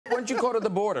weren't you caught at the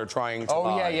border trying to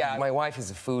buy? Yeah. My wife is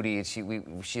a foodie,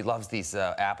 and she loves these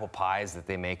apple pies that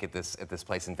they make at this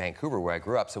place in Vancouver where I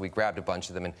grew up. So we grabbed a bunch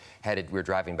of them and we were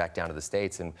driving back down to the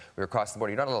States, and we were across the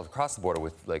border. You're not allowed to cross the border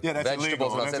with like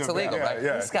vegetables. It's illegal, right?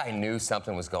 Yeah. This guy knew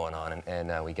something was going on,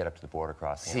 and we get up to the border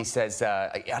crossing. He says,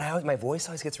 and my voice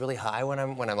always gets really high when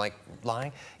I'm like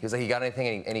lying. He was like, "You got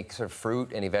anything, any sort of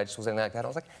fruit, any vegetables, anything like that?" I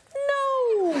was like,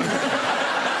 "No."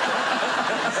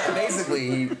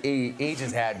 Basically, he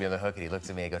just had me on the hook, and he looked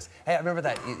at me and he goes, "Hey, I remember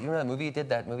that. You remember that movie you did?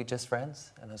 That movie Just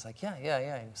Friends?" And I was like, "Yeah." He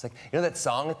was like, "You know that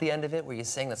song at the end of it where you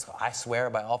sing that's I Swear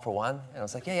by All for One?" And I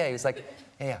was like, "Yeah." He was like,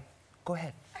 "Yeah. Go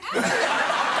ahead." No.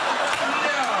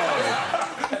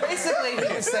 Basically,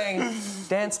 he was saying,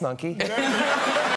 "Dance, monkey."